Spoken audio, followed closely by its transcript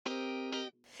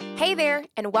Hey there,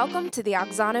 and welcome to the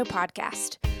Oxano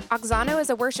podcast. Oxano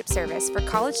is a worship service for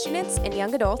college students and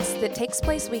young adults that takes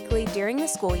place weekly during the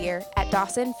school year at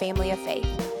Dawson Family of Faith.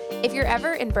 If you're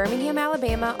ever in Birmingham,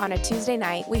 Alabama on a Tuesday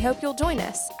night, we hope you'll join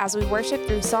us as we worship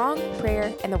through song,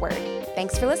 prayer, and the Word.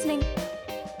 Thanks for listening.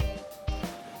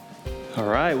 All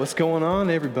right, what's going on,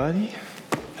 everybody?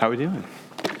 How we doing?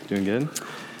 Doing good?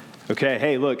 Okay,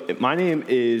 hey, look, my name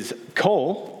is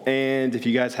Cole, and if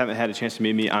you guys haven't had a chance to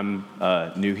meet me, I'm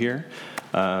new here.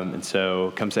 And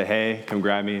so come say hey, come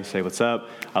grab me, say what's up.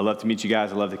 I love to meet you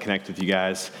guys. I love to connect with you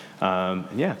guys.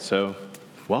 So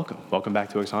welcome. Welcome back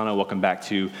to Oxano. Welcome back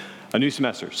to a new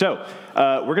semester. So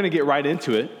we're going to get right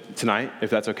into it tonight, if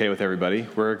that's okay with everybody.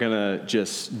 We're going to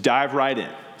just dive right in.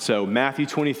 So Matthew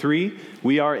 23,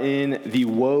 we are in the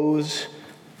Woes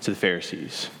to the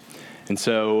Pharisees. And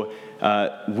so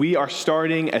we are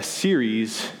starting a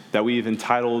series that we've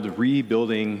entitled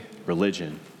Rebuilding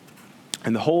Religion.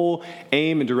 And the whole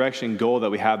aim and direction goal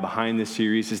that we have behind this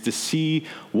series is to see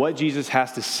what Jesus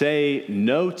has to say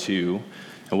no to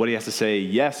and what he has to say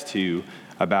yes to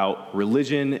about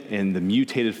religion and the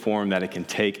mutated form that it can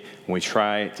take when we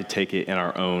try to take it in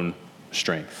our own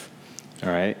strength. All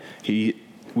right?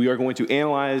 We are going to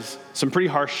analyze some pretty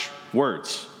harsh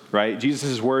words, right?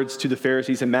 Jesus' words to the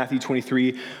Pharisees in Matthew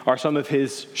 23 are some of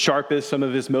his sharpest, some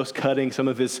of his most cutting, some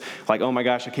of his like, oh my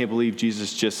gosh, I can't believe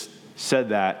Jesus just said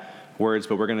that words,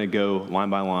 but we're going to go line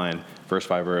by line, verse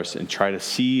by verse, and try to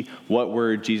see what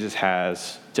word Jesus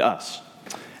has to us.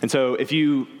 And so if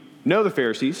you know the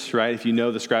Pharisees, right, if you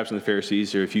know the scribes and the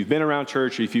Pharisees, or if you've been around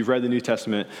church, or if you've read the New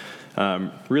Testament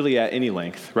really at any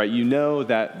length, right, you know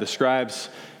that the scribes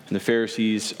and the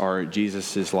Pharisees are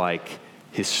Jesus's like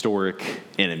historic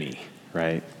enemy,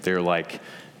 right? They're like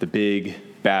the big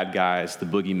bad guys, the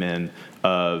boogeymen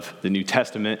of the New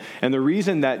Testament. And the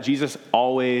reason that Jesus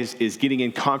always is getting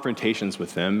in confrontations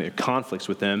with them, conflicts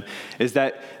with them, is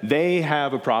that they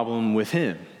have a problem with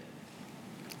him.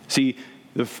 See,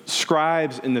 the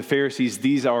scribes and the Pharisees,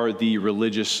 these are the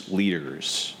religious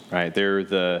leaders, right? They're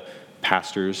the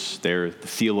pastors, they're the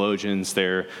theologians,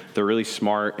 they're the really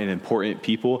smart and important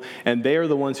people, and they are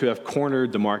the ones who have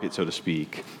cornered the market, so to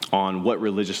speak, on what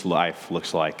religious life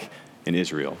looks like in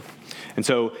Israel. And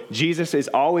so Jesus is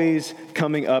always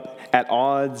coming up at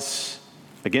odds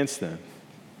against them.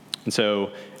 And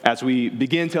so as we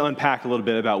begin to unpack a little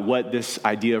bit about what this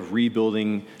idea of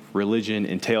rebuilding religion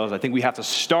entails, I think we have to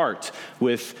start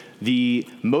with the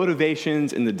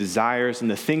motivations and the desires and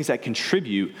the things that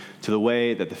contribute to the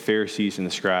way that the Pharisees and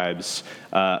the scribes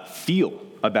feel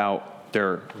about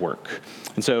their work.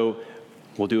 And so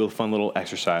we'll do a fun little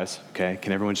exercise, okay?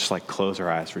 Can everyone just like close our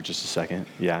eyes for just a second?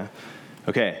 Yeah?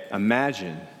 Okay,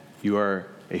 imagine you are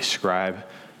a scribe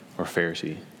or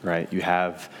Pharisee, right? You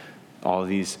have all of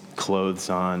these clothes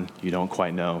on. You don't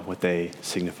quite know what they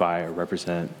signify or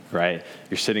represent, right?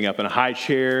 You're sitting up in a high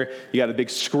chair. You got a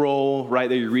big scroll, right,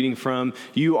 that you're reading from.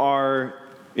 You are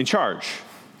in charge,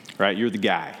 right? You're the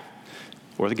guy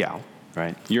or the gal,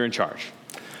 right? You're in charge.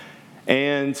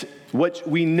 And what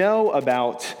we know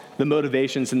about the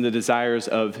motivations and the desires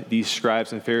of these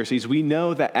scribes and Pharisees, we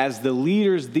know that as the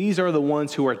leaders, these are the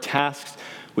ones who are tasked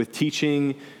with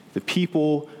teaching the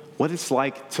people what it's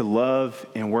like to love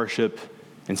and worship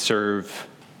and serve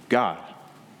God.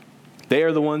 They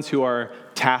are the ones who are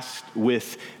tasked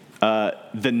with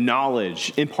the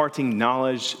knowledge, imparting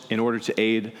knowledge in order to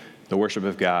aid the worship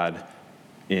of God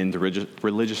in the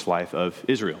religious life of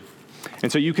Israel.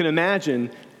 And so you can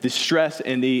imagine the stress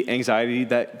and the anxiety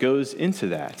that goes into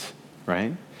that,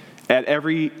 right? At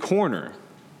every corner,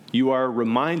 you are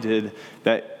reminded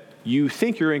that you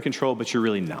think you're in control, but you're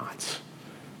really not.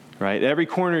 Right? At every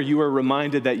corner, you are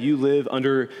reminded that you live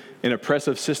under an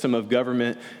oppressive system of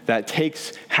government that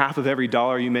takes half of every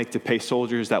dollar you make to pay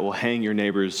soldiers that will hang your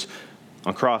neighbors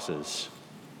on crosses.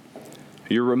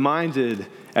 You're reminded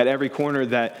at every corner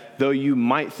that though you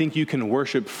might think you can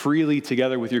worship freely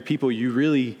together with your people, you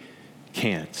really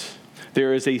can't.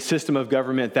 There is a system of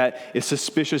government that is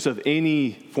suspicious of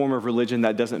any form of religion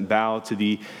that doesn't bow to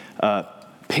the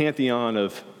pantheon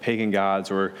of pagan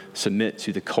gods or submit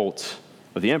to the cult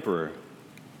of the emperor.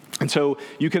 And so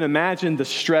you can imagine the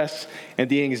stress and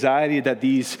the anxiety that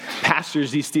these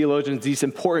pastors, these theologians, these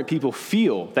important people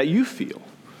feel, that you feel,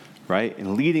 right?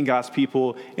 In leading God's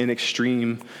people in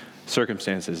extreme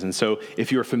circumstances. And so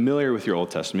if you're familiar with your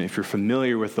Old Testament, if you're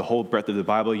familiar with the whole breadth of the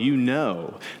Bible, you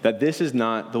know that this is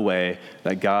not the way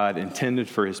that God intended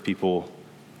for his people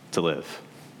to live.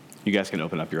 You guys can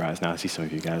open up your eyes now. I see some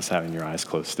of you guys having your eyes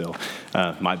closed still.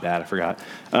 My bad, I forgot.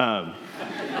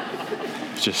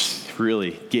 Just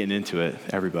really getting into it,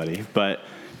 everybody. But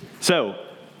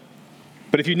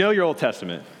if you know your Old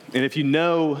Testament, And if you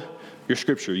know your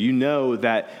scripture, you know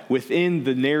that within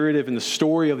the narrative and the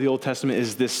story of the Old Testament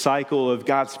is this cycle of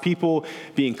God's people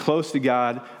being close to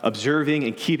God, observing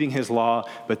and keeping his law,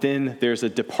 but then there's a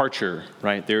departure,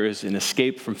 right? There is an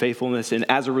escape from faithfulness, and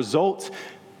as a result,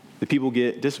 the people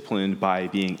get disciplined by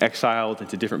being exiled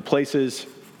into different places,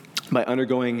 by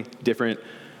undergoing different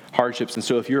hardships. And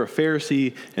so if you're a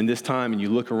Pharisee in this time and you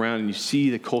look around and you see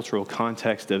the cultural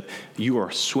context of you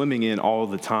are swimming in all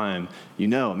the time, you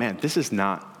know, man, this is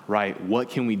not right. What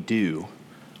can we do?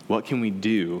 What can we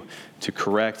do to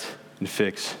correct and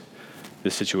fix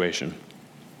this situation?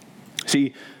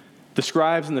 See, the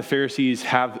scribes and the Pharisees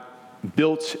have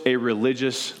built a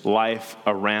religious life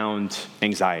around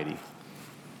anxiety,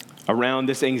 around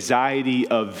this anxiety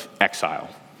of exile,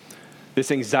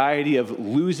 this anxiety of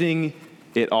losing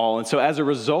it all. And so as a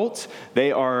result,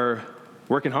 they are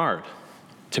working hard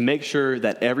to make sure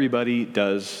that everybody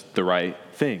does the right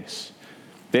things.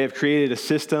 They have created a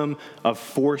system of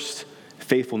forced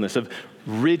faithfulness, of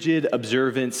rigid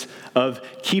observance, of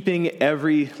keeping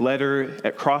every letter,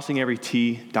 crossing every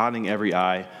T, dotting every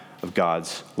I of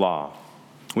God's law.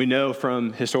 We know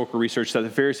from historical research that the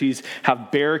Pharisees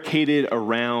have barricaded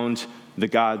around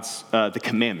the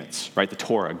commandments, right? The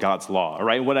Torah, God's law, all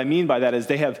right? And what I mean by that is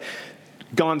they have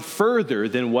gone further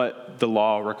than what the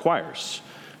law requires.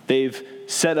 They've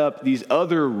set up these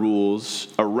other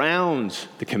rules around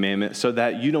the commandment so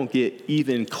that you don't get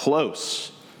even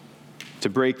close to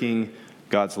breaking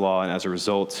God's law, and as a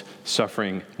result,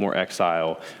 suffering more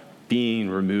exile, being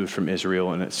removed from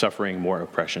Israel, and suffering more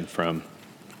oppression from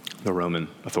the Roman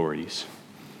authorities.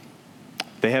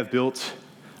 They have built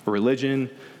a religion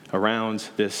around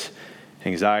this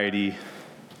anxiety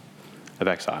of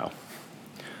exile.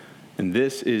 And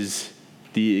this is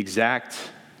the exact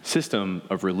system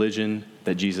of religion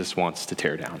that Jesus wants to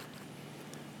tear down.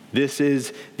 This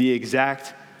is the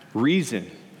exact reason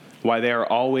why they are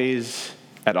always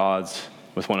at odds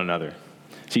with one another.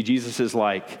 See, Jesus is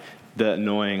like the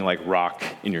annoying rock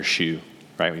in your shoe,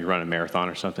 right? When you run a marathon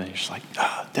or something, you're just like,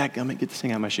 dadgummit, get this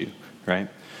thing out of my shoe, right?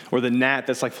 Or the gnat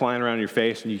that's flying around your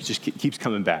face and you just keeps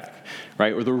coming back,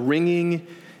 right? Or the ringing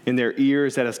in their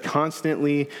ears that is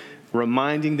constantly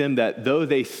reminding them that though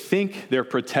they think they're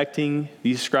protecting,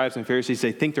 these scribes and Pharisees,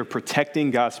 they think they're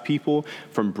protecting God's people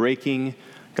from breaking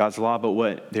God's law, but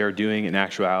what they're doing in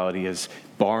actuality is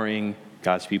barring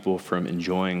God's people from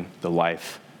enjoying the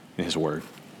life in his word.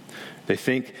 They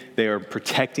think they are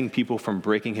protecting people from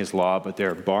breaking his law, but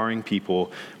they're barring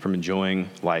people from enjoying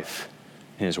life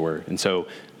in his word. And so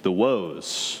the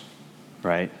woes,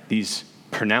 right, these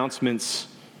pronouncements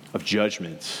of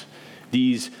judgment,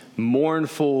 these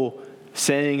mournful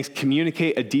sayings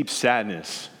communicate a deep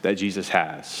sadness that Jesus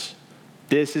has.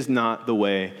 This is not the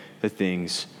way that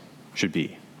things should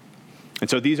be. And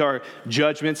so these are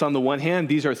judgments on the one hand.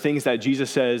 These are things that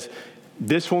Jesus says,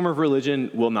 this form of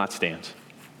religion will not stand.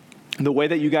 The way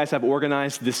that you guys have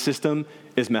organized this system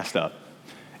is messed up.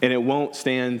 And it won't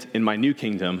stand in my new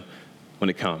kingdom when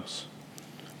it comes.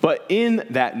 But in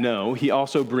that no, he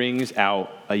also brings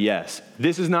out a yes.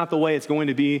 This is not the way it's going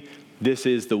to be. This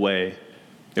is the way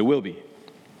it will be,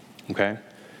 okay?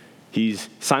 He's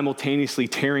simultaneously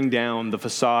tearing down the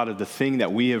facade of the thing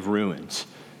that we have ruined,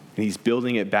 and he's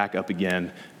building it back up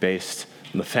again based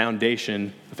on the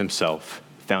foundation of himself,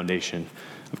 foundation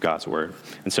of God's word.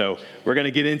 And so we're going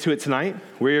to get into it tonight.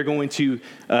 We're going to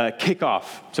kick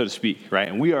off, so to speak, right?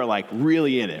 And we are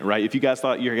really in it, right? If you guys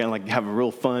thought you were going to have a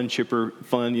real fun, chipper,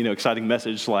 fun, exciting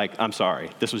message, I'm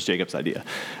sorry. This was Jacob's idea.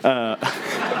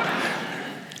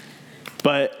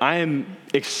 But I am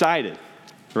excited,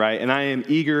 right? And I am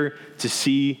eager to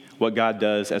see what God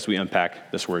does as we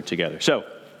unpack this word together. So,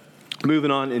 moving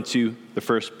on into the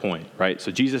first point, right?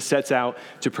 So Jesus sets out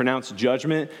to pronounce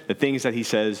judgment, the things that he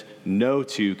says no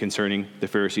to concerning the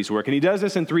Pharisees' work. And he does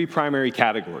this in three primary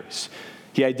categories.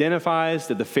 He identifies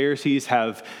that the Pharisees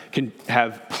have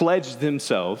pledged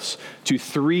themselves to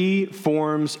three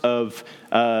forms of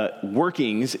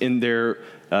workings in their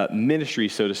ministry,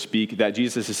 so to speak, that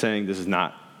Jesus is saying this is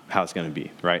not how it's going to be,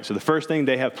 right? So the first thing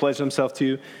they have pledged themselves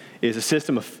to is a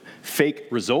system of fake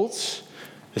results.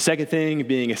 The second thing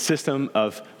being a system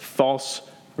of false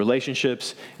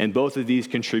relationships. And both of these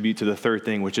contribute to the third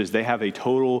thing, which is they have a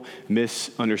total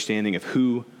misunderstanding of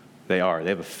who they are. They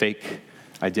have a fake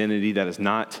identity that is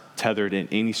not tethered in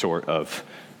any sort of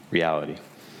reality.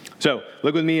 So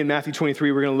look with me in Matthew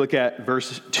 23. We're going to look at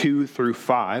verses 2 through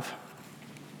 5.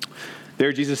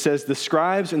 There Jesus says, the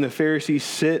scribes and the Pharisees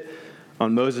sit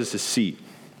on Moses' seat.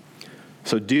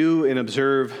 So do and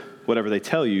observe whatever they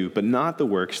tell you, but not the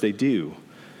works they do.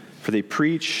 For they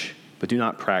preach, but do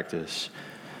not practice.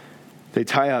 They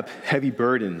tie up heavy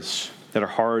burdens that are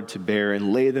hard to bear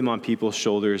and lay them on people's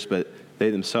shoulders, but they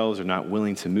themselves are not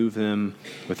willing to move them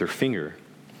with their finger.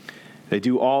 They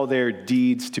do all their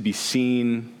deeds to be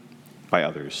seen by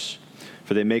others,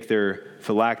 for they make their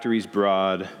phylacteries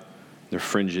broad, their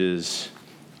fringes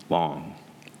long.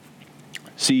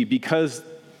 See, because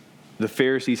the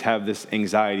Pharisees have this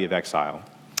anxiety of exile,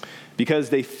 because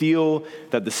they feel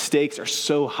that the stakes are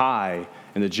so high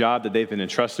in the job that they've been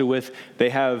entrusted with, they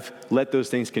have let those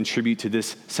things contribute to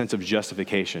this sense of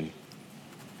justification.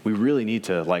 We really need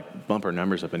to bump our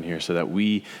numbers up in here so that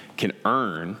we can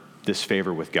earn this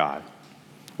favor with God.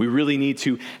 We really need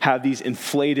to have these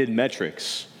inflated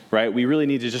metrics, right? We really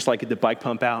need to just get the bike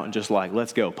pump out and just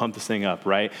let's go, pump this thing up,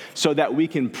 right? So that we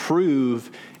can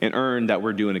prove and earn that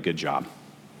we're doing a good job,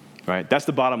 right? That's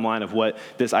the bottom line of what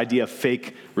this idea of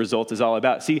fake results is all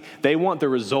about. See, they want the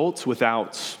results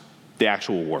without the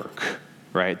actual work,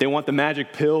 right? They want the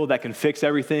magic pill that can fix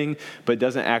everything, but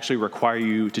doesn't actually require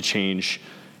you to change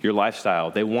your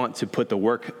lifestyle. They want to put the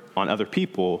work on other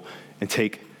people and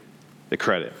take the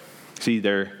credit. See,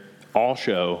 they're all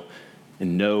show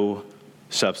and no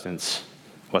substance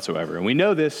whatsoever. And we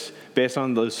know this based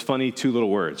on those funny two little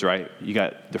words, right? You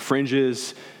got the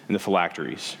fringes and the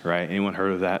phylacteries, right? Anyone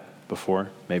heard of that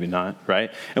before? Maybe not,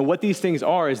 right? And what these things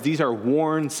are is these are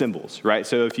worn symbols, right?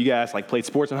 So if you guys played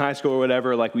sports in high school or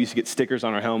whatever, we used to get stickers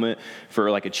on our helmet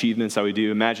for achievements that we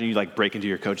do. Imagine you break into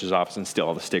your coach's office and steal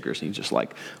all the stickers and you just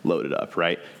load it up,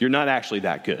 right? You're not actually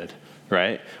that good,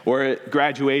 right? Or at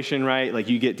graduation, right?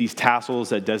 You get these tassels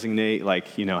that designate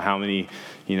how many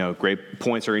great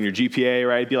points are in your GPA,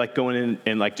 right? It'd be going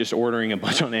in and just ordering a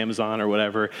bunch on Amazon or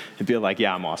whatever and be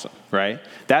yeah, I'm awesome, right?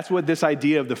 That's what this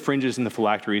idea of the fringes and the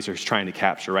phylacteries are trying to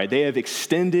capture, right? They have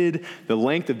extended the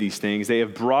length of these things. They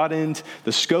have broadened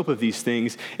the scope of these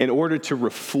things in order to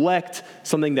reflect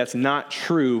something that's not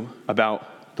true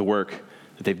about the work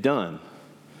that they've done,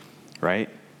 right?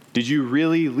 Did you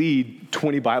really lead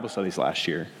 20 Bible studies last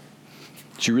year?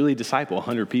 Did you really disciple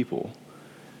 100 people?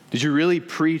 Did you really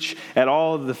preach at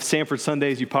all of the Sanford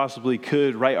Sundays you possibly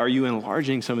could, right? Are you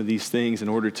enlarging some of these things in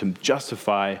order to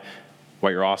justify why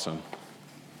you're awesome,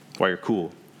 why you're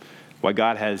cool, why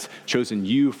God has chosen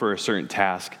you for a certain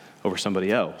task over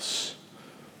somebody else?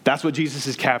 That's what Jesus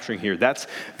is capturing here. That's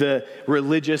the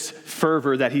religious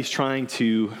fervor that he's trying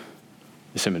to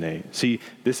disseminate. See,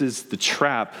 this is the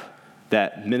trap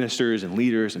that ministers and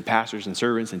leaders and pastors and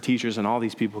servants and teachers and all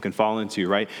these people can fall into,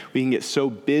 right? We can get so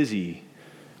busy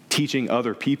teaching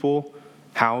other people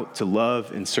how to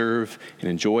love and serve and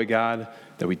enjoy God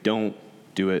that we don't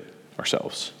do it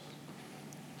ourselves,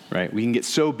 right? We can get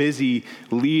so busy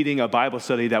leading a Bible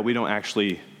study that we don't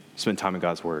actually spend time in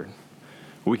God's Word.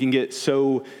 We can get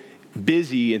so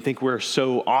busy and think we're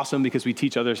so awesome because we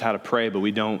teach others how to pray, but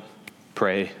we don't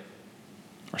pray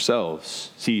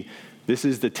ourselves. See, this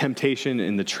is the temptation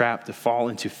and the trap to fall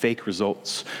into fake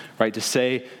results, right? To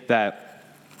say that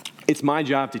it's my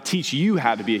job to teach you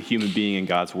how to be a human being in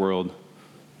God's world,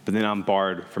 but then I'm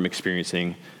barred from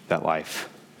experiencing that life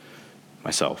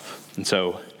myself. And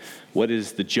so, what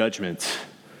is the judgment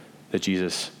that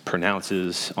Jesus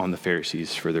pronounces on the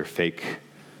Pharisees for their fake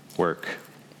work?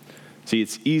 See,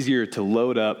 it's easier to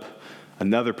load up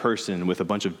another person with a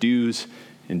bunch of do's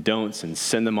and don'ts and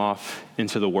send them off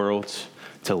into the world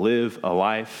to live a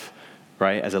life,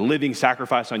 right, as a living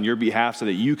sacrifice on your behalf so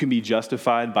that you can be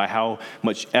justified by how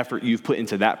much effort you've put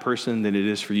into that person than it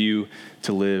is for you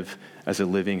to live as a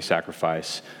living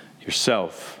sacrifice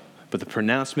yourself. But the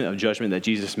pronouncement of judgment that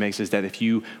Jesus makes is that if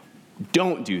you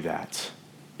don't do that,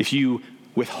 if you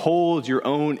withhold your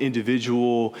own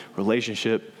individual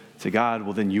relationship to God,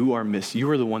 well, then you are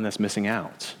the one that's missing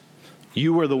out.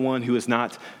 You are the one who is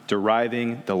not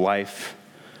deriving the life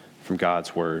from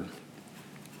God's word.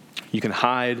 You can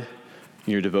hide in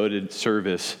your devoted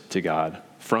service to God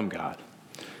from God.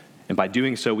 And by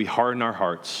doing so, we harden our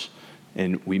hearts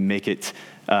and we make it,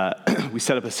 we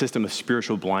set up a system of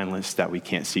spiritual blindness that we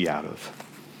can't see out of.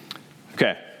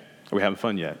 Okay, are we having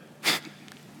fun yet?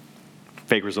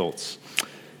 Fake results.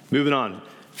 Moving on.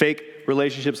 Fake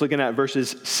relationships, looking at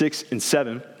verses 6 and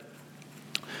 7.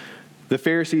 The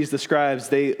Pharisees, the scribes,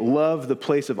 they love the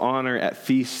place of honor at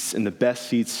feasts and the best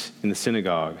seats in the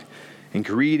synagogue, and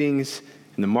greetings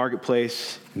in the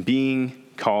marketplace, and being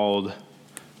called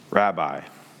rabbi.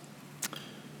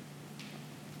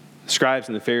 The scribes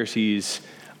and the Pharisees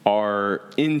are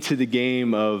into the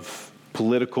game of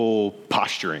political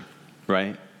posturing,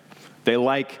 right? They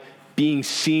like being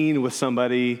seen with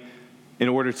somebody in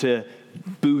order to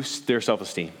boost their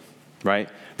self-esteem, right?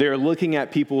 They're looking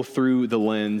at people through the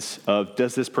lens of,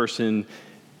 does this person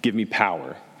give me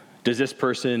power? Does this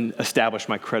person establish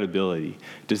my credibility?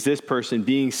 Does this person,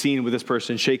 being seen with this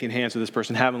person, shaking hands with this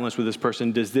person, having lunch with this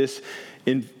person, does this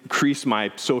increase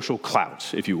my social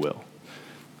clout, if you will?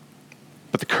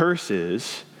 But the curse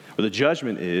is, or the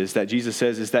judgment is, that Jesus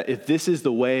says is that if this is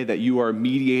the way that you are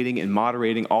mediating and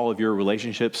moderating all of your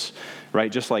relationships,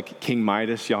 right? Just like King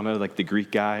Midas, y'all know, like the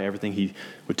Greek guy, everything he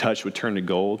would touch would turn to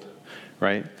gold,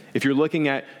 right? If you're looking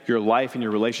at your life and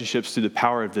your relationships through the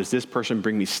power of, does this person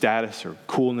bring me status or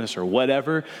coolness or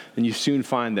whatever, then you soon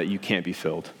find that you can't be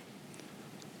filled.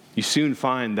 You soon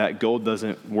find that gold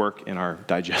doesn't work in our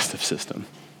digestive system,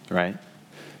 right?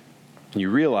 And you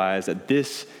realize that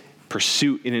this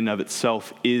pursuit in and of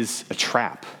itself is a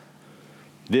trap.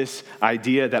 This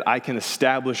idea that I can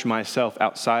establish myself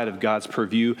outside of God's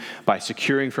purview by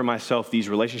securing for myself these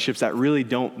relationships that really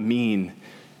don't mean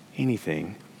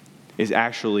anything is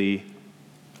actually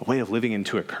a way of living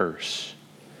into a curse.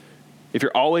 If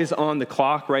you're always on the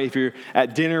clock, right? If you're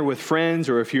at dinner with friends,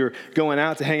 or if you're going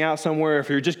out to hang out somewhere, if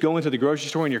you're just going to the grocery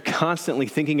store and you're constantly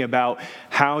thinking about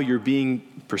how you're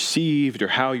being perceived or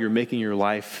how you're making your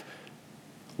life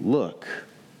look,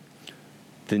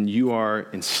 then you are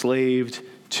enslaved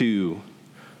to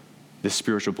this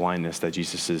spiritual blindness that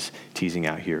Jesus is teasing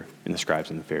out here in the scribes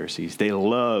and the Pharisees. They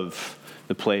love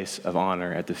the place of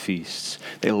honor at the feasts.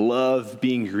 They love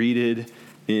being greeted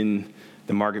in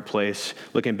the marketplace.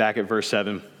 Looking back at verse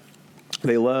 7,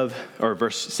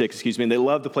 verse 6, they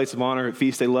love the place of honor at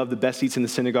feasts. They love the best seats in the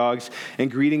synagogues and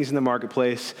greetings in the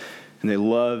marketplace. And they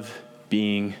love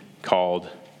being called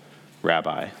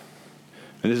rabbi.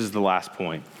 And this is the last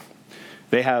point.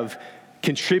 They have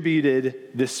contributed,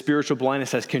 this spiritual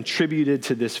blindness has contributed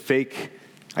to this fake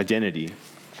identity,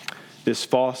 this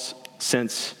false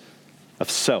sense of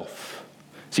self.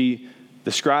 See,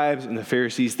 the scribes and the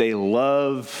Pharisees, they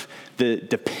love the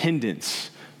dependence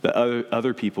that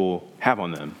other people have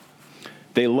on them.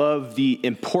 They love the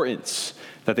importance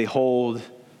that they hold in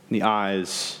the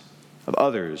eyes of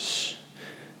others.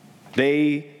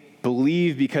 They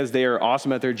believe because they are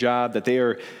awesome at their job, that they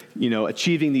are,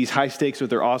 achieving these high stakes with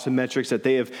their awesome metrics, that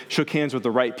they have shook hands with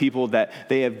the right people, that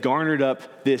they have garnered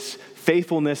up this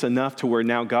faithfulness enough to where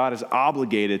now God is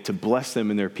obligated to bless them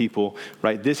and their people,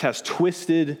 right? This has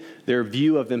twisted their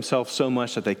view of themselves so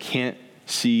much that they can't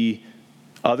see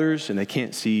others and they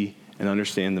can't see and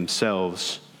understand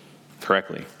themselves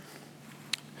correctly.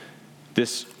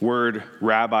 This word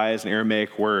rabbi is an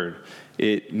Aramaic word.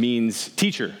 It means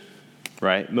teacher,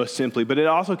 right? Most simply, but it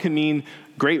also can mean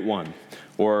great one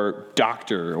or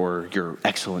doctor or your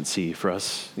excellency for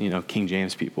us, King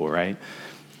James people, right?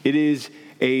 It is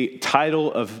a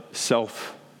title of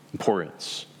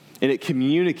self-importance. And it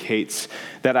communicates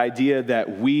that idea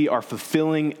that we are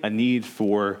fulfilling a need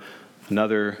for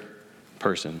another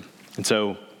person. And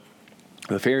so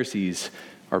the Pharisees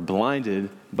are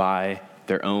blinded by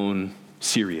their own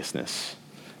seriousness.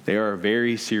 They are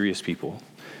very serious people.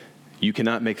 You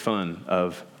cannot make fun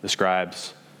of the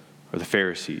scribes or the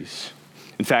Pharisees.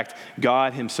 In fact,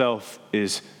 God himself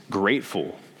is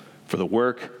grateful for the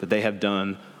work that they have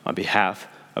done on behalf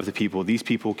of the people. These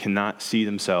people cannot see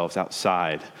themselves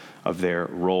outside of their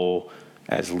role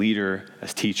as leader,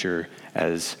 as teacher,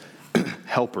 as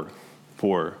helper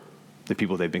for the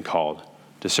people they've been called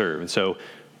to serve. And so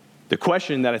the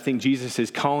question that I think Jesus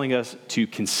is calling us to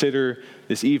consider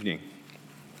this evening,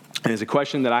 and it's a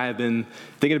question that I have been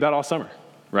thinking about all summer,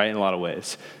 right, in a lot of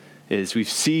ways, is we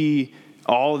see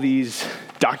all these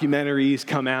documentaries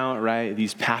come out, right?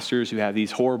 These pastors who have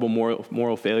these horrible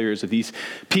moral failures, of these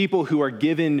people who are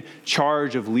given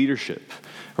charge of leadership,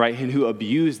 right? And who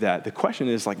abuse that. The question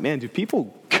is like, man, do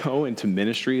people go into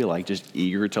ministry like just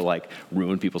eager to like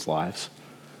ruin people's lives?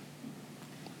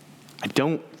 I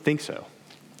don't think so.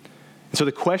 And so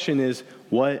the question is,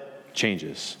 what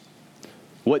changes?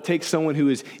 What takes someone who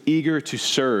is eager to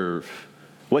serve?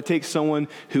 What takes someone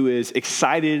who is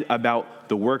excited about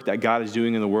the work that God is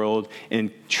doing in the world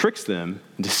and tricks them,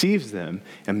 deceives them,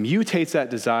 and mutates that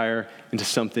desire into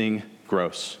something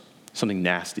gross, something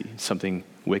nasty, something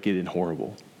wicked and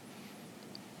horrible?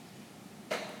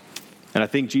 And I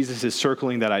think Jesus is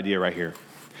circling that idea right here.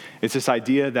 It's this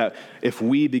idea that if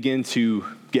we begin to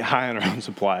get high on our own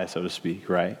supply, so to speak,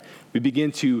 right? We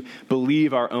begin to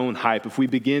believe our own hype. If we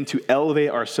begin to elevate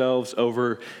ourselves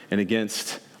over and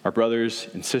against our brothers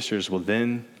and sisters, well,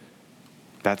 then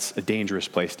that's a dangerous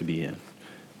place to be in.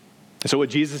 And so what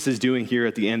Jesus is doing here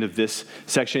at the end of this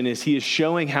section is he is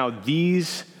showing how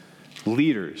these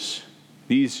leaders,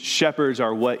 these shepherds,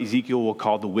 are what Ezekiel will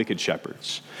call the wicked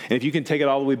shepherds. And if you can take it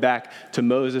all the way back to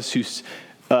Moses, who's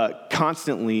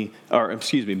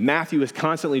Matthew is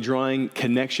constantly drawing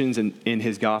connections in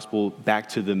his gospel back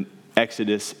to the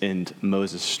Exodus and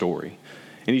Moses' story.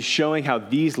 And he's showing how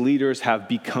these leaders have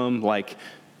become like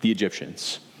the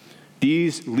Egyptians.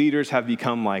 These leaders have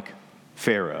become like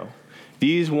Pharaoh.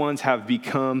 These ones have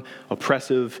become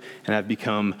oppressive and have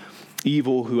become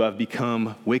evil, who have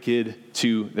become wicked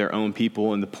to their own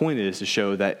people. And the point is to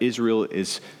show that Israel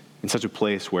is in such a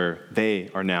place where they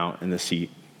are now in the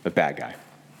seat of bad guy.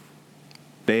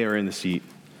 They are in the seat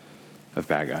of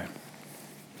bad guy.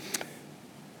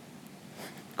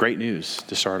 Great news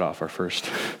to start off our first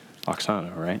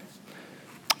Oksana, right?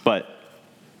 But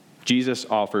Jesus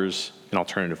offers an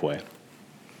alternative way,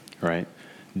 right?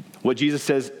 What Jesus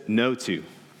says no to,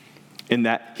 in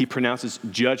that he pronounces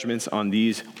judgments on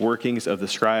these workings of the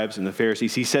scribes and the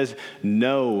Pharisees. He says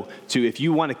no to, if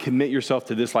you want to commit yourself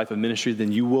to this life of ministry,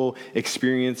 then you will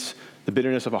experience the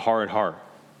bitterness of a hard heart,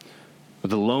 of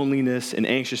the loneliness and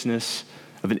anxiousness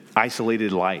of an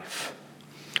isolated life.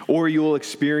 Or you will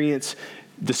experience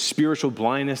the spiritual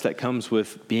blindness that comes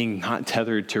with being not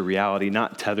tethered to reality,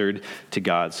 not tethered to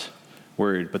God's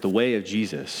word. But the way of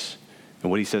Jesus,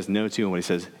 and what he says no to and what he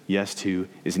says yes to,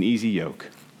 is an easy yoke,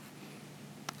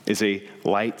 is a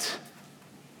light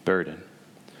burden.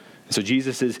 And so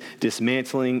Jesus is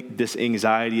dismantling this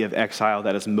anxiety of exile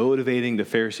that is motivating the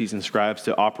Pharisees and scribes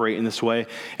to operate in this way,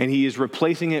 and he is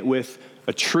replacing it with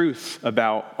a truth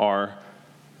about our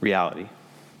reality.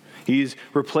 He's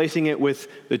replacing it with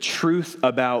the truth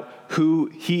about who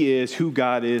he is, who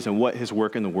God is, and what his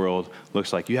work in the world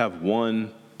looks like. You have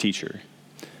one teacher.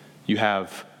 You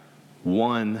have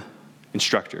one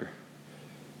instructor.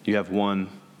 You have one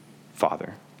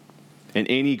Father. And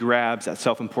any grabs at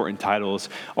self-important titles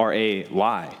are a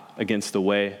lie against the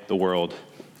way the world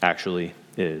actually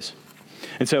is.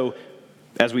 And so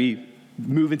as we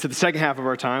move into the second half of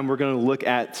our time, we're going to look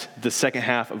at the second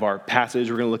half of our passage.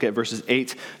 We're going to look at verses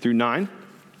 8 through 10.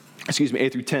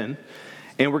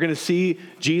 And we're going to see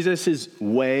Jesus'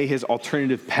 way, his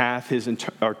alternative path, his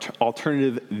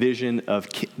alternative vision of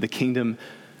the kingdom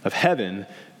of heaven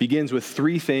begins with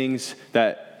three things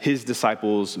that his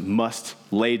disciples must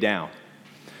lay down.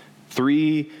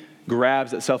 Three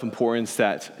grabs at self-importance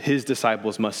that his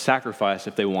disciples must sacrifice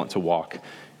if they want to walk in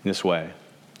this way.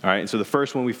 All right, and so the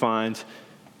first one we find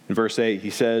in verse 8,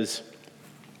 he says,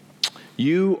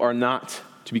 "You are not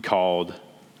to be called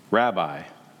rabbi,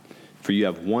 for you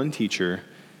have one teacher,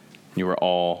 and you are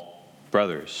all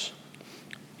brothers."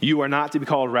 You are not to be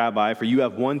called rabbi, for you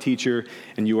have one teacher,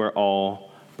 and you are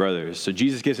all brothers. So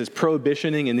Jesus gives his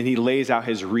prohibitioning, and then he lays out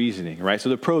his reasoning, right? So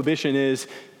the prohibition is,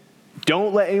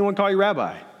 don't let anyone call you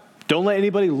rabbi. Don't let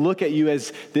anybody look at you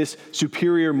as this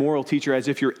superior moral teacher, as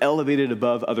if you're elevated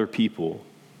above other people.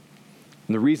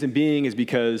 And the reason being is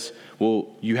because, well,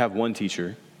 you have one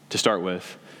teacher to start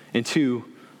with, and two,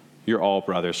 you're all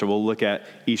brothers. So we'll look at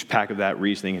each pack of that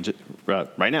reasoning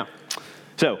right now.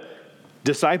 So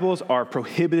disciples are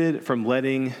prohibited from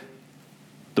letting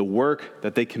the work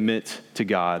that they commit to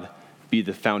God be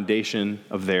the foundation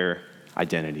of their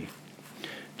identity.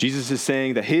 Jesus is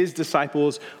saying that his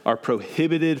disciples are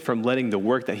prohibited from letting the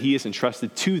work that he has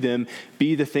entrusted to them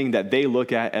be the thing that they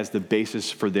look at as the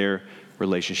basis for their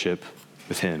relationship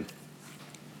with him,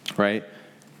 right?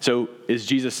 So is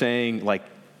Jesus saying, like,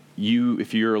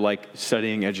 if you're like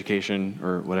studying education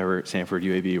or whatever, Stanford,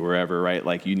 UAB, wherever, right?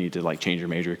 Like you need to like change your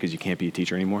major because you can't be a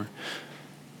teacher anymore?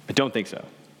 I don't think so,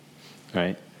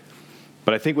 right?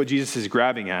 But I think what Jesus is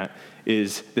grabbing at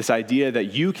is this idea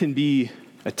that you can be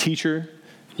a teacher,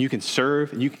 you can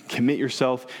serve, and you can commit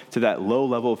yourself to that low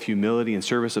level of humility and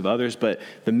service of others. But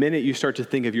the minute you start to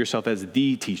think of yourself as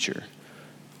the teacher,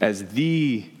 as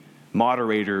the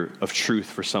moderator of truth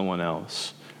for someone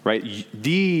else, right?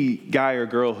 The guy or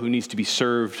girl who needs to be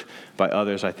served by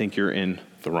others, I think you're in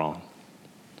the wrong.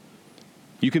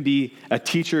 You can be a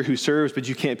teacher who serves, but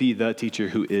you can't be the teacher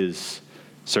who is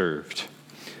served.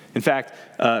 In fact,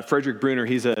 Frederick Bruner,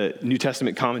 he's a New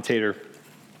Testament commentator,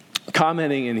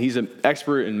 commenting, and he's an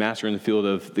expert and master in the field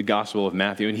of the Gospel of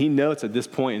Matthew. And he notes at this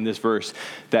point in this verse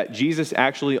that Jesus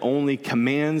actually only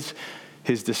commands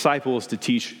his disciples to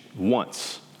teach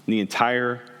once in the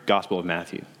entire Gospel of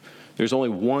Matthew. There's only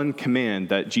one command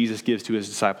that Jesus gives to his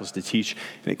disciples to teach,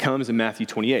 and it comes in Matthew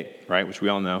 28, right, which we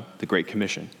all know, the Great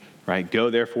Commission, right? Go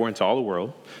therefore into all the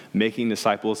world, making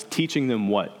disciples, teaching them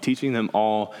what? Teaching them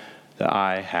all that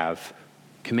I have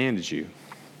commanded you.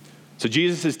 So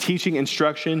Jesus' teaching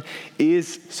instruction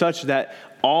is such that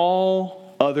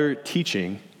all other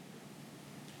teaching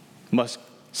must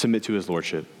submit to his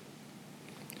lordship.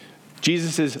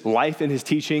 Jesus' life and his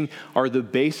teaching are the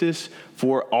basis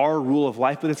for our rule of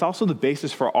life, but it's also the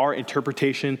basis for our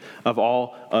interpretation of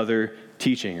all other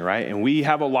teaching, right? And we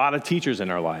have a lot of teachers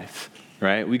in our life.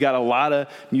 right? We got a lot of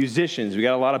musicians, we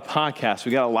got a lot of podcasts,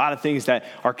 we got a lot of things that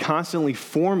are constantly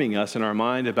forming us in our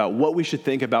mind about what we should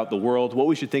think about the world, what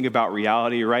we should think about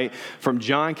reality, right? From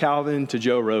John Calvin to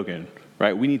Joe Rogan,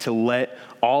 right? We need to let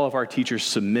all of our teachers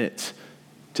submit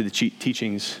to the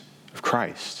teachings of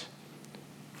Christ.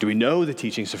 Do we know the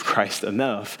teachings of Christ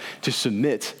enough to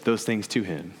submit those things to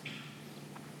him?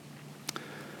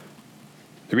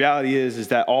 The reality is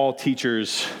that all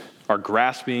teachers are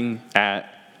grasping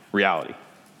at reality,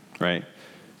 right?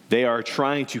 They are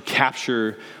trying to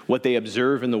capture what they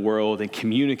observe in the world and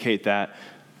communicate that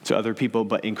to other people.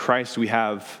 But in Christ, we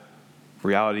have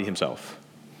reality himself.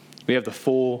 We have the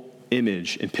full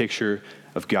image and picture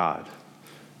of God.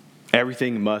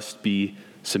 Everything must be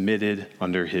submitted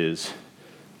under his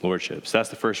lordship. So that's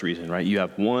the first reason, right? You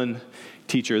have one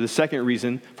teacher. The second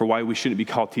reason for why we shouldn't be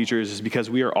called teachers is because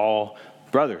we are all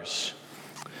brothers.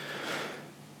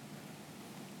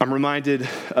 I'm reminded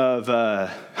of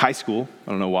high school.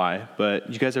 I don't know why, but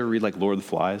you guys ever read like Lord of the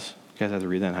Flies? You guys had to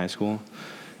read that in high school?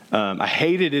 I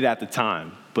hated it at the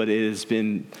time, but it has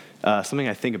been something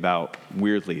I think about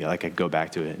weirdly. Like I go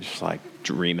back to it and just like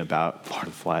dream about Lord of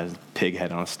the Flies, pig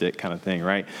head on a stick kind of thing,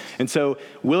 right? And so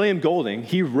William Golding,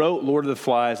 he wrote Lord of the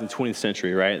Flies in the 20th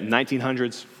century, right? In the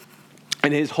 1900s.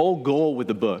 And his whole goal with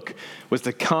the book was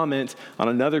to comment on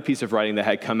another piece of writing that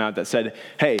had come out that said,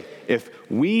 hey, if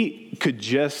we could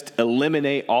just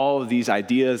eliminate all of these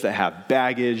ideas that have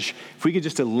baggage, if we could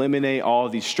just eliminate all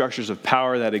of these structures of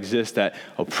power that exist that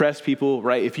oppress people,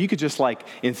 right? If you could just like,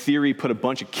 in theory, put a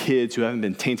bunch of kids who haven't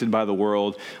been tainted by the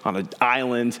world on an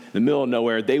island in the middle of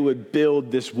nowhere, they would build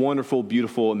this wonderful,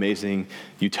 beautiful, amazing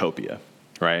utopia.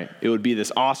 Right? It would be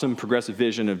this awesome progressive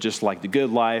vision of just like the good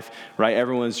life, right?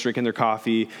 Everyone's drinking their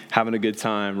coffee, having a good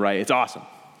time, right? It's awesome.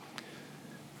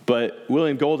 But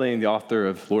William Golding, the author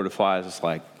of Lord of the Flies, is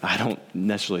like, I don't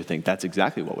necessarily think that's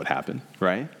exactly what would happen,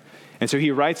 right? And so he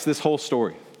writes this whole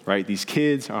story, right? These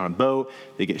kids are on a boat,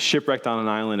 they get shipwrecked on an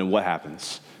island, and what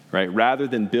happens, right? Rather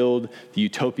than build the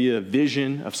utopia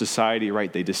vision of society,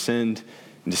 right, they descend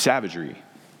into savagery.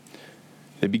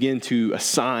 They begin to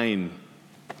assign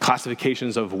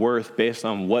classifications of worth based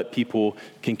on what people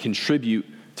can contribute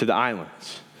to the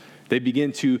islands. They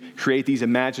begin to create these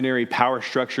imaginary power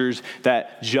structures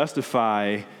that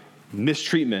justify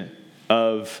mistreatment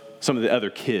of some of the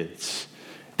other kids.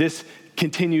 This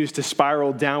continues to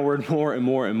spiral downward more and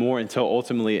more and more until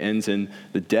ultimately it ends in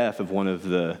the death of one of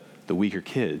the weaker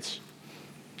kids.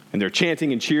 And they're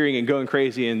chanting and cheering and going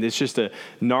crazy, and it's just a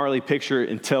gnarly picture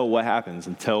until what happens?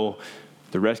 Until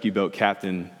the rescue boat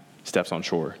captain steps on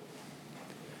shore.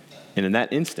 And in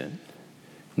that instant,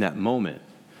 in that moment,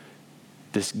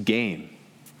 this game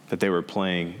that they were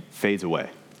playing fades away.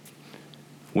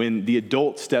 When the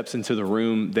adult steps into the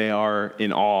room, they are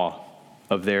in awe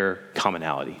of their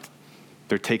commonality.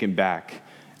 They're taken back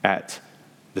at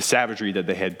the savagery that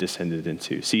they had descended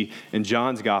into. See, in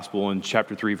John's gospel, in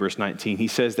chapter 3, verse 19, he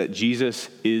says that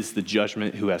Jesus is the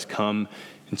judgment who has come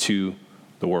into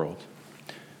the world.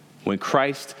 When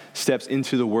Christ steps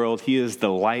into the world, he is the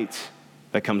light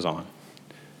that comes on.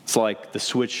 It's like the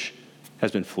switch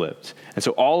has been flipped. And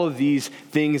so all of these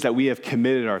things that we have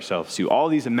committed ourselves to, all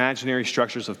these imaginary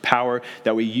structures of power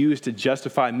that we use to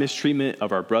justify mistreatment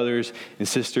of our brothers and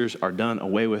sisters are done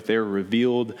away with. They're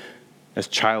revealed as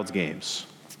child's games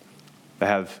that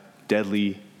have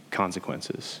deadly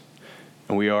consequences.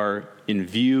 And we are in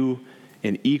view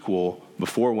and equal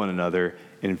before one another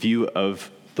in view of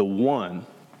the one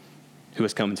who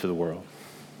has come into the world.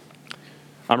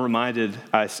 I'm reminded,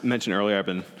 I mentioned earlier,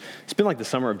 it's been like the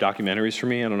summer of documentaries for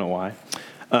me. I don't know why.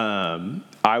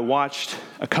 I watched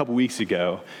a couple weeks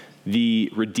ago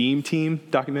the Redeem Team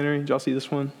documentary. Did y'all see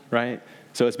this one? Right?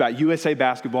 So it's about USA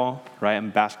basketball, right? I'm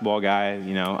a basketball guy.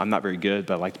 You know, I'm not very good,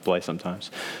 but I like to play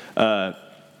sometimes.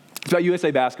 It's about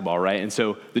USA basketball, right? And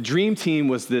so the Dream Team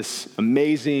was this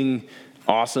amazing,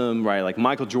 awesome, right? Like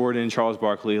Michael Jordan, Charles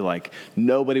Barkley, like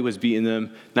nobody was beating them.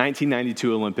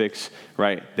 1992 Olympics,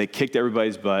 right? They kicked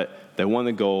everybody's butt. They won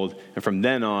the gold. And from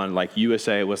then on, like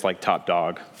USA was like top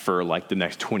dog for like the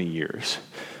next 20 years.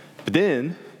 But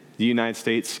then the United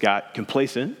States got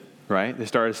complacent, right? They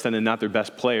started sending out their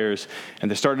best players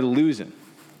and they started losing.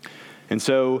 And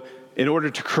so in order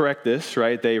to correct this,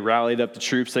 right, they rallied up the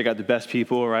troops. They got the best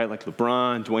people, right, like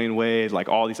LeBron, Dwayne Wade, like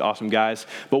all these awesome guys.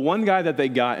 But one guy that they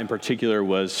got in particular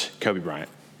was Kobe Bryant,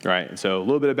 right? And so a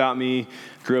little bit about me.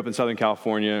 Grew up in Southern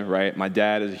California, right? My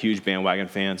dad is a huge bandwagon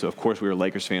fan, so of course we were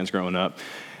Lakers fans growing up.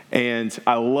 And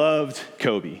I loved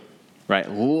Kobe, right?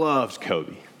 Loved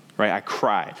Kobe, right? I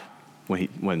cried when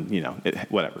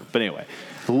whatever. But anyway,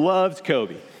 loved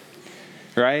Kobe.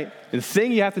 right? And the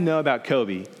thing you have to know about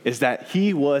Kobe is that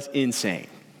he was insane.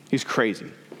 He's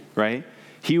crazy, right?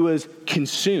 He was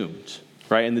consumed,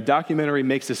 right? And the documentary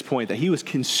makes this point that he was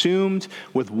consumed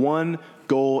with one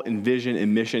goal and vision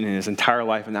and mission in his entire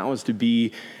life, and that was to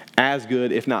be as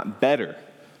good, if not better,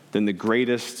 than the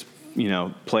greatest,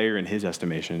 player in his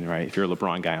estimation, right? If you're a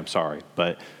LeBron guy, I'm sorry,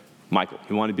 but Michael,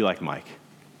 he wanted to be like Mike,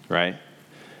 right?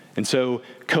 And so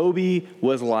Kobe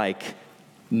was like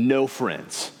no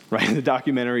friends, right? The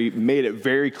documentary made it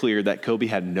very clear that Kobe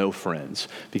had no friends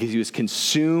because he was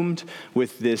consumed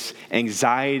with this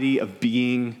anxiety of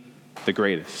being the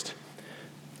greatest.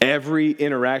 Every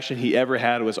interaction he ever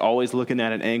had was always looking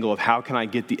at an angle of how can I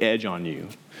get the edge on you,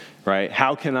 right?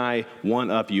 How can I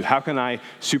one-up you? How can I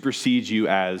supersede you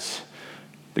as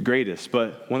the greatest?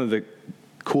 But one of the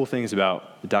cool things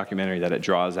about the documentary that it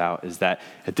draws out is that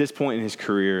at this point in his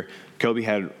career, Kobe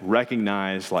had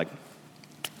recognized,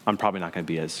 I'm probably not going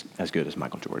to be as good as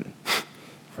Michael Jordan,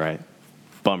 right?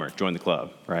 Bummer, join the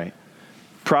club, right?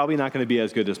 Probably not going to be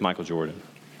as good as Michael Jordan.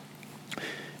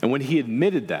 And when he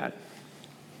admitted that,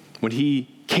 when he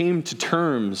came to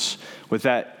terms with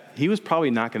that, he was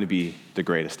probably not going to be the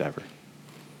greatest ever.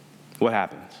 What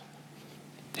happens?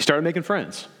 He started making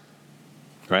friends,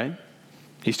 right?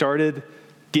 He started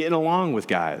getting along with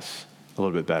guys a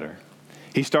little bit better.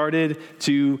 He started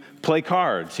to play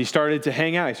cards. He started to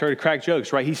hang out. He started to crack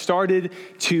jokes, right? He started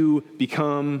to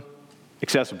become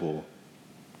accessible.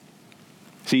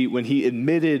 See, when he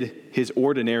admitted his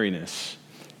ordinariness,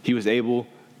 he was able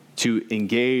to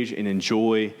engage and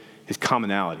enjoy his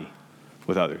commonality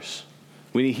with others.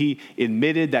 When he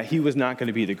admitted that he was not going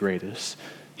to be the greatest,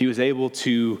 he was able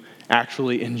to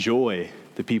actually enjoy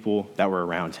the people that were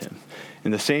around him.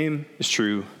 And the same is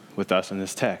true with us in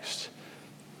this text.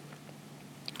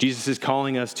 Jesus is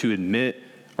calling us to admit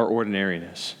our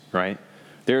ordinariness, right?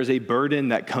 There is a burden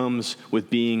that comes with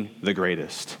being the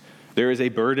greatest. There is a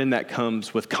burden that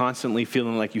comes with constantly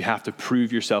feeling like you have to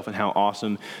prove yourself and how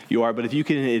awesome you are. But if you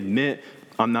can admit,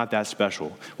 I'm not that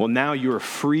special, well, now you are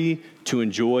free to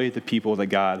enjoy the people that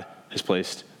God has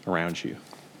placed around you.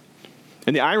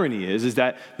 And the irony is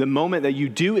that the moment that you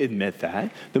do admit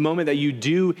that, the moment that you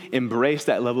do embrace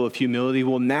that level of humility,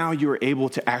 well, now you are able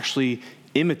to actually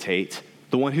imitate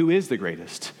the one who is the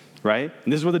greatest, right?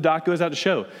 And this is what the doc goes out to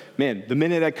show. Man, the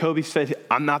minute that Kobe said,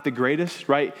 I'm not the greatest,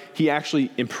 right? He actually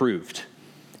improved.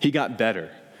 He got better.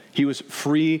 He was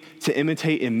free to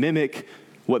imitate and mimic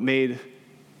what made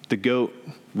the GOAT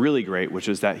really great, which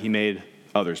is that he made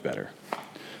others better.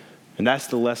 And that's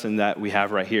the lesson that we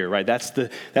have right here, right? That's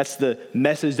the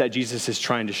message that Jesus is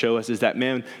trying to show us is that,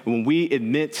 man, when we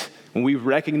admit, when we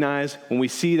recognize, when we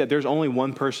see that there's only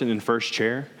one person in first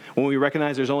chair, when we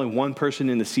recognize there's only one person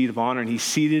in the seat of honor and he's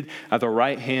seated at the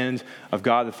right hand of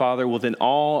God the Father, well, then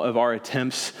all of our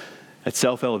attempts at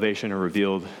self-elevation are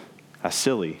revealed as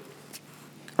silly,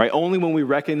 right? Only when we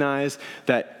recognize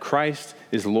that Christ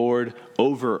is Lord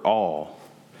over all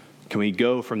can we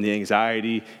go from the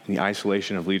anxiety and the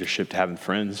isolation of leadership to having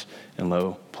friends in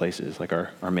low places, like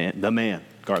our man, the man,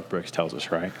 Garth Brooks tells us,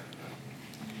 right?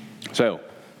 So,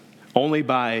 only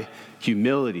by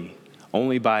humility,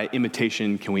 only by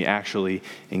imitation can we actually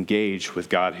engage with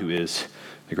God who is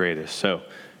the greatest. So,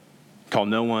 call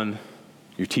no one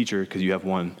your teacher because you have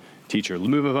one teacher.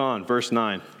 Move on, verse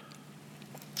 9.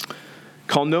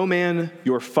 Call no man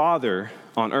your father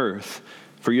on earth,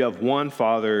 for you have one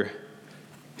Father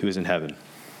who is in heaven.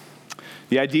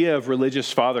 The idea of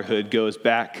religious fatherhood goes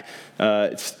back,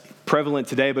 it's prevalent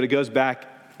today, but it goes back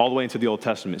all the way into the Old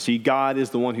Testament. See, God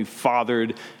is the one who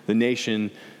fathered the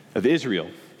nation of Israel.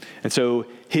 And so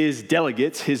his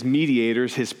delegates, his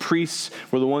mediators, his priests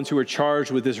were the ones who were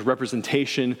charged with this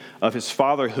representation of his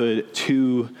fatherhood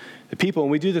to the people.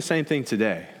 And we do the same thing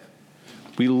today.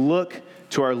 We look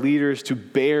to our leaders to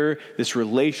bear this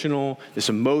relational, this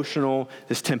emotional,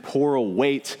 this temporal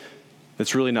weight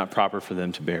that's really not proper for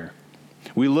them to bear.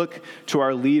 We look to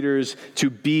our leaders to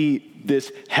be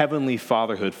this heavenly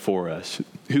fatherhood for us,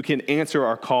 who can answer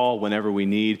our call whenever we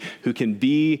need, who can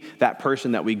be that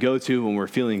person that we go to when we're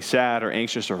feeling sad or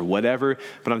anxious or whatever.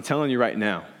 But I'm telling you right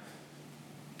now,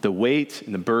 the weight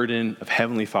and the burden of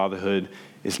heavenly fatherhood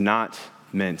is not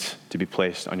meant to be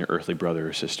placed on your earthly brother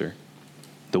or sister.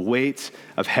 The weight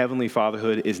of heavenly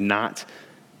fatherhood is not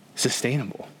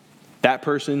sustainable. That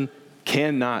person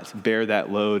cannot bear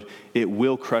that load. It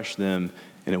will crush them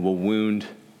and it will wound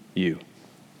you.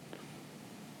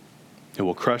 It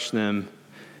will crush them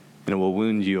and it will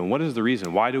wound you. And what is the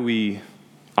reason? Why do we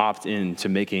opt in to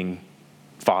making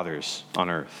fathers on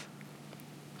earth?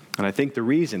 And I think the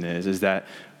reason is that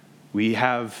we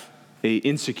have an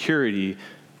insecurity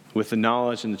with the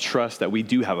knowledge and the trust that we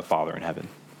do have a Father in heaven.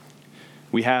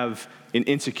 We have an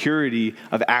insecurity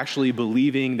of actually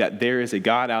believing that there is a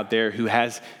God out there who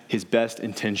has his best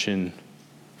intention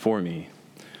for me.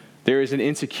 There is an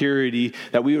insecurity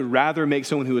that we would rather make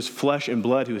someone who is flesh and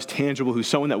blood, who is tangible, who's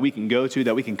someone that we can go to,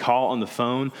 that we can call on the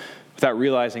phone, without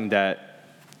realizing that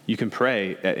you can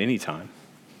pray at any time,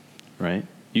 right?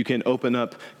 You can open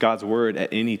up God's word at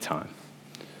any time,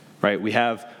 right? We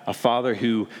have a Father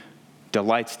who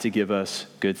delights to give us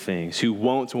good things, who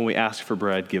won't, when we ask for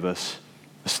bread, give us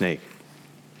a snake.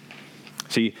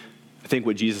 See, I think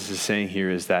what Jesus is saying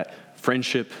here is that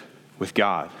friendship with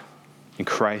God in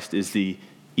Christ is the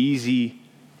easy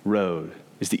road,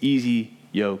 is the easy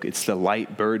yoke. It's the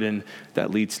light burden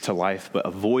that leads to life, but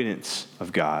avoidance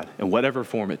of God in whatever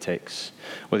form it takes.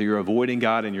 Whether you're avoiding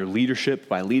God in your leadership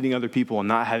by leading other people and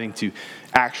not having to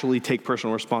actually take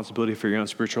personal responsibility for your own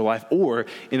spiritual life, or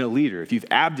in a leader. If you've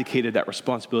abdicated that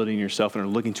responsibility in yourself and are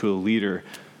looking to a leader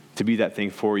to be that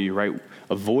thing for you, right?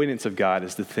 Avoidance of God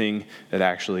is the thing that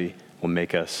actually will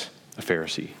make us a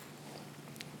Pharisee.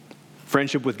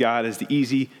 Friendship with God is the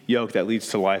easy yoke that leads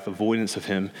to life. Avoidance of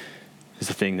him is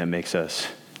the thing that makes us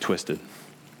twisted.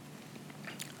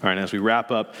 All right, and as we wrap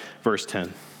up, verse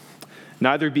 10.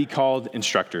 Neither be called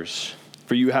instructors,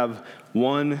 for you have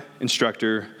one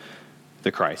instructor,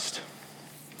 the Christ.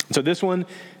 So this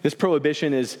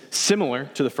prohibition is similar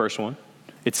to the first one.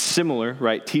 It's similar,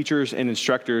 right? Teachers and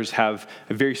instructors have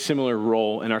a very similar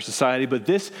role in our society, but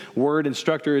this word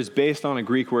instructor is based on a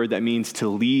Greek word that means to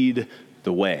lead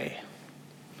the way.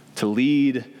 To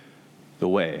lead the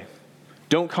way.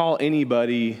 Don't call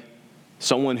anybody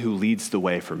someone who leads the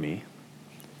way for me,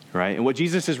 right? And what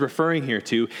Jesus is referring here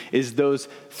to is those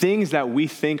things that we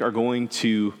think are going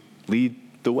to lead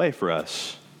the way for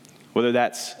us, whether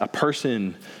that's a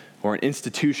person or an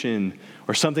institution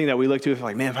or something that we look to,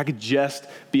 like, man, if I could just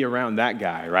be around that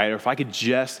guy, right? Or if I could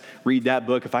just read that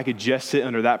book, if I could just sit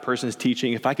under that person's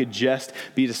teaching, if I could just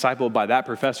be discipled by that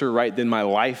professor, right, then my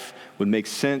life would make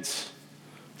sense.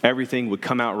 Everything would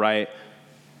come out right.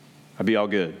 I'd be all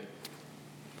good.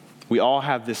 We all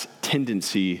have this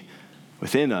tendency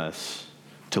within us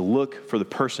to look for the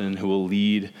person who will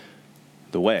lead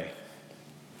the way.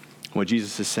 What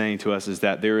Jesus is saying to us is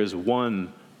that there is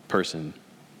one person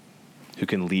who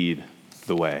can lead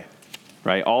the way,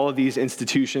 right? All of these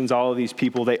institutions, all of these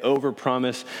people, they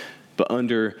overpromise but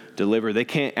under-deliver. They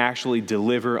can't actually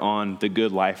deliver on the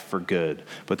good life for good,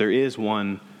 but there is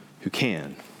one who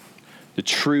can. The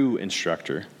true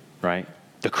instructor, right?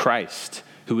 The Christ,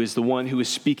 who is the one who is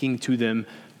speaking to them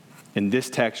in this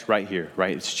text right here,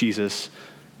 right? It's Jesus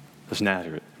of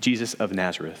Nazareth. Jesus of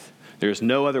Nazareth. There is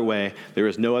no other way. There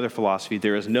is no other philosophy.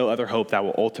 There is no other hope that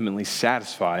will ultimately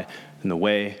satisfy in the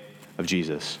way of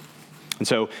Jesus. And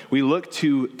so we look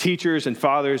to teachers and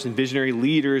fathers and visionary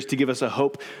leaders to give us a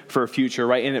hope for a future,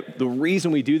 right? And the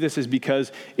reason we do this is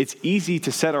because it's easy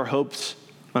to set our hopes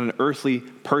on an earthly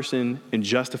person and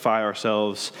justify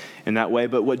ourselves in that way.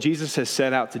 But what Jesus has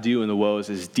set out to do in the Woes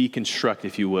is deconstruct,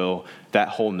 if you will, that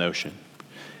whole notion.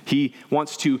 He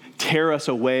wants to tear us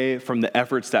away from the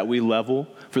efforts that we level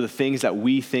for the things that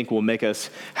we think will make us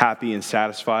happy and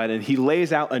satisfied. And he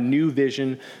lays out a new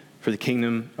vision for the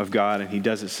kingdom of God, and he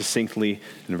does it succinctly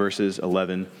in verses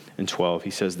 11 and 12. He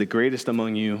says, "The greatest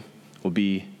among you will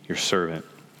be your servant.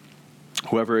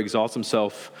 Whoever exalts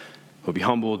himself will be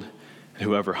humbled, and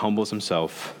whoever humbles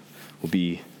himself will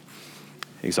be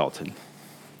exalted."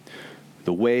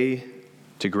 The way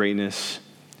to greatness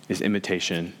is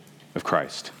imitation of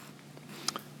Christ.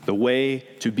 The way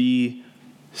to be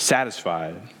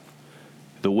satisfied,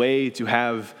 the way to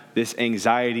have this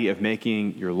anxiety of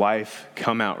making your life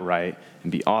come out right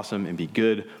and be awesome and be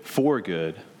good for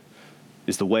good,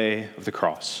 is the way of the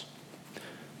cross.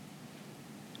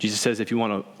 Jesus says if you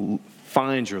want to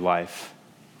find your life,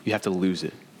 you have to lose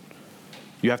it.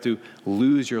 You have to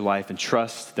lose your life and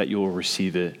trust that you will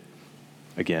receive it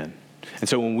again. And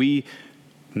so when we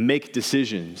make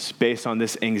decisions based on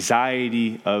this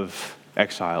anxiety of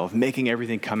exile, of making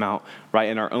everything come out right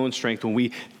in our own strength, when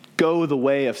we go the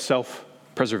way of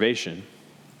self-preservation,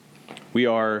 we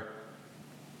are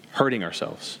hurting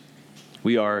ourselves.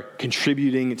 We are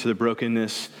contributing to the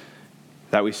brokenness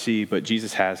that we see, but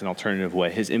Jesus has an alternative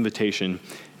way. His invitation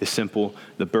is simple.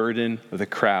 The burden of the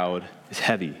crowd is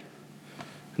heavy,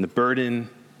 and the burden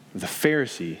of the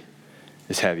Pharisee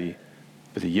is heavy,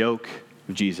 but the yoke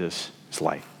of Jesus is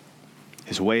light.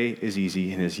 His way is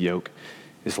easy, and his yoke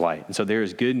is light. And so there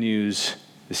is good news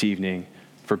this evening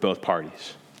for both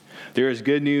parties. There is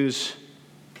good news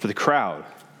for the crowd,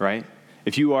 right?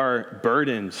 If you are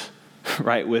burdened,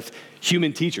 right, with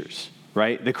human teachers,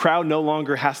 right? The crowd no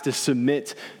longer has to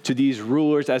submit to these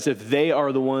rulers as if they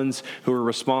are the ones who are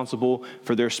responsible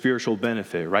for their spiritual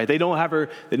benefit, right? They no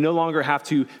longer have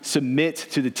to submit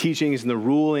to the teachings and the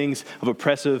rulings of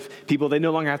oppressive people. They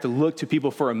no longer have to look to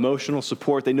people for emotional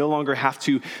support. They no longer have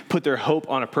to put their hope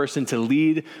on a person to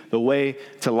lead the way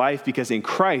to life, because in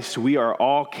Christ, we are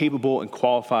all capable and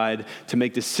qualified to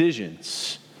make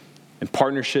decisions in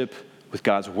partnership with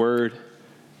God's word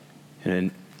and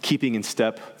in keeping in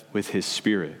step with his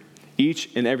spirit. Each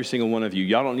and every single one of you,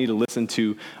 y'all don't need to listen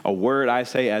to a word I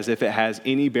say as if it has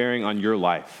any bearing on your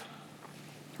life,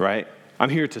 right? I'm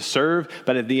here to serve,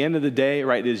 but at the end of the day,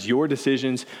 right, it is your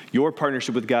decisions, your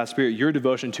partnership with God's spirit, your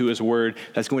devotion to his word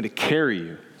that's going to carry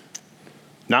you.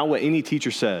 Not what any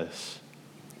teacher says,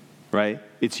 right?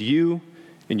 It's you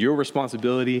and your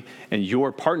responsibility and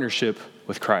your partnership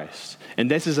with Christ. And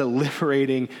this is a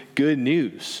liberating good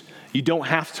news. You don't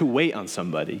have to wait on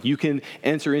somebody. You can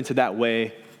enter into that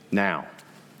way now.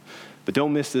 But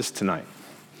don't miss this tonight.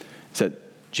 It's that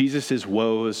Jesus'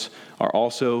 woes are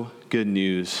also good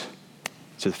news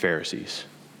to the Pharisees.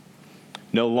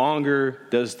 No longer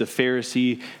does the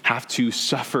Pharisee have to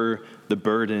suffer the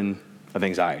burden of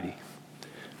anxiety.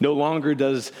 No longer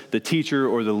does the teacher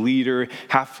or the leader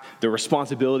have the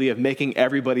responsibility of making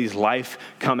everybody's life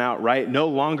come out right. No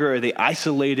longer are they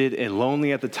isolated and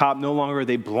lonely at the top. No longer are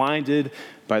they blinded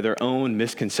by their own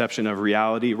misconception of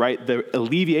reality, right? The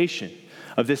alleviation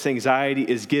of this anxiety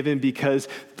is given because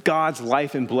God's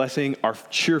life and blessing are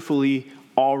cheerfully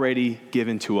already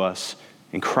given to us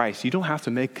in Christ. You don't have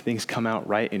to make things come out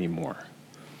right anymore.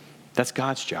 That's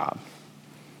God's job.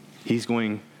 He's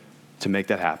going to make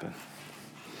that happen.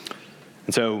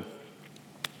 And so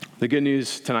the good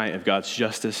news tonight of God's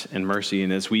justice and mercy,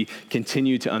 and as we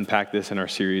continue to unpack this in our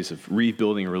series of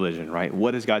rebuilding religion, right?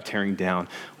 What is God tearing down?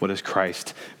 What is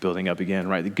Christ building up again,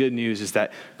 right? The good news is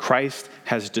that Christ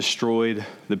has destroyed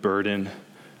the burden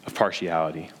of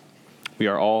partiality. We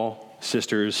are all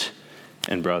sisters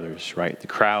and brothers, right? The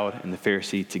crowd and the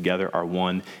Pharisee together are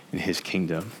one in his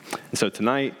kingdom. And so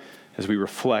tonight, as we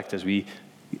reflect, as we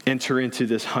enter into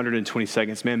this 120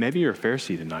 seconds, man, maybe you're a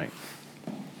Pharisee tonight.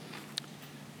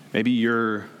 Maybe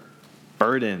you're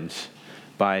burdened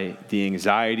by the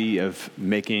anxiety of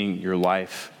making your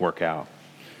life work out.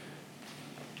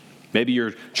 Maybe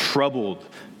you're troubled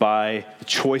by the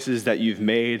choices that you've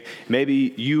made.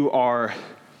 Maybe you are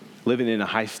living in a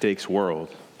high-stakes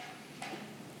world.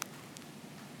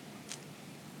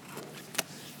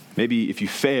 Maybe if you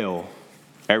fail,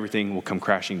 everything will come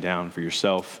crashing down for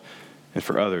yourself and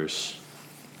for others.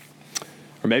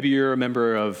 Or maybe you're a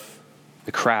member of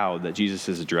the crowd that Jesus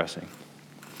is addressing.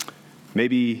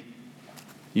 Maybe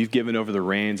you've given over the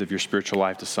reins of your spiritual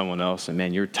life to someone else, and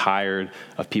man, you're tired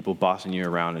of people bossing you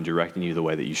around and directing you the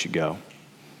way that you should go.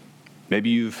 Maybe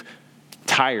you've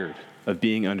tired of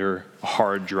being under a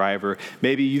hard driver.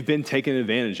 Maybe you've been taken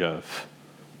advantage of.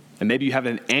 And maybe you have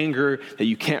an anger that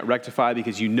you can't rectify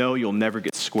because you know you'll never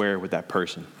get square with that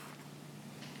person.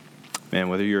 Man,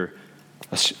 whether you're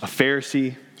a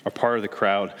Pharisee or part of the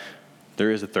crowd,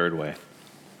 there is a third way.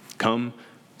 Come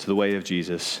to the way of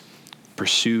Jesus.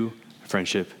 Pursue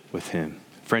friendship with him.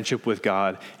 Friendship with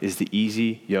God is the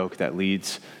easy yoke that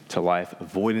leads to life.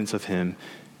 Avoidance of him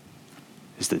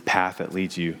is the path that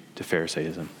leads you to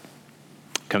Pharisaism.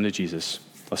 Come to Jesus.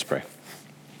 Let's pray.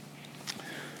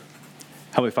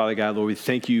 Heavenly Father, God, Lord, we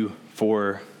thank you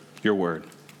for your word.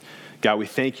 God, we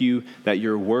thank you that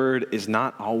your word is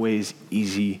not always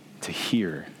easy to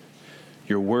hear.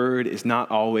 Your word is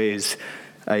not always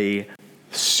a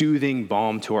soothing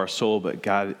balm to our soul, but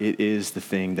God, it is the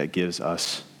thing that gives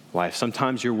us life.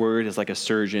 Sometimes your word is like a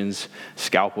surgeon's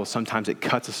scalpel. Sometimes it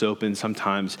cuts us open.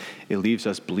 Sometimes it leaves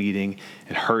us bleeding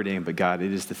and hurting, but God,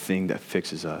 it is the thing that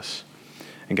fixes us.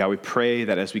 And God, we pray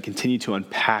that as we continue to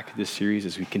unpack this series,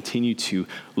 as we continue to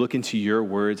look into your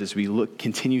words, as we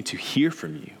continue to hear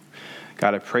from you,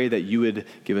 God, I pray that you would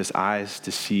give us eyes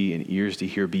to see and ears to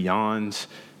hear beyond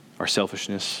our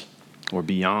selfishness or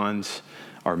beyond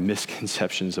our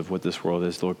misconceptions of what this world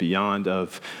is, Lord, beyond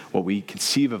of what we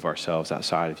conceive of ourselves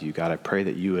outside of you. God, I pray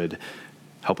that you would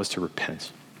help us to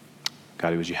repent.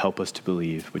 God, would you help us to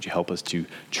believe? Would you help us to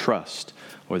trust,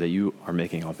 Lord, that you are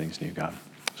making all things new, God?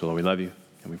 So, Lord, we love you,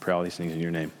 and we pray all these things in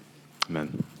your name.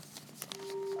 Amen.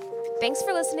 Thanks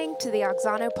for listening to the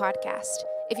Auxano podcast.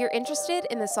 If you're interested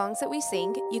in the songs that we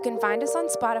sing, you can find us on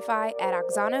Spotify at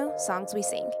Auxano Songs We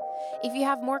Sing. If you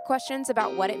have more questions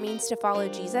about what it means to follow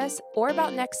Jesus or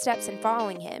about next steps in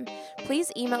following him,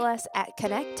 please email us at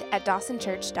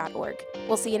connect@dawsonchurch.org.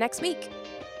 We'll see you next week.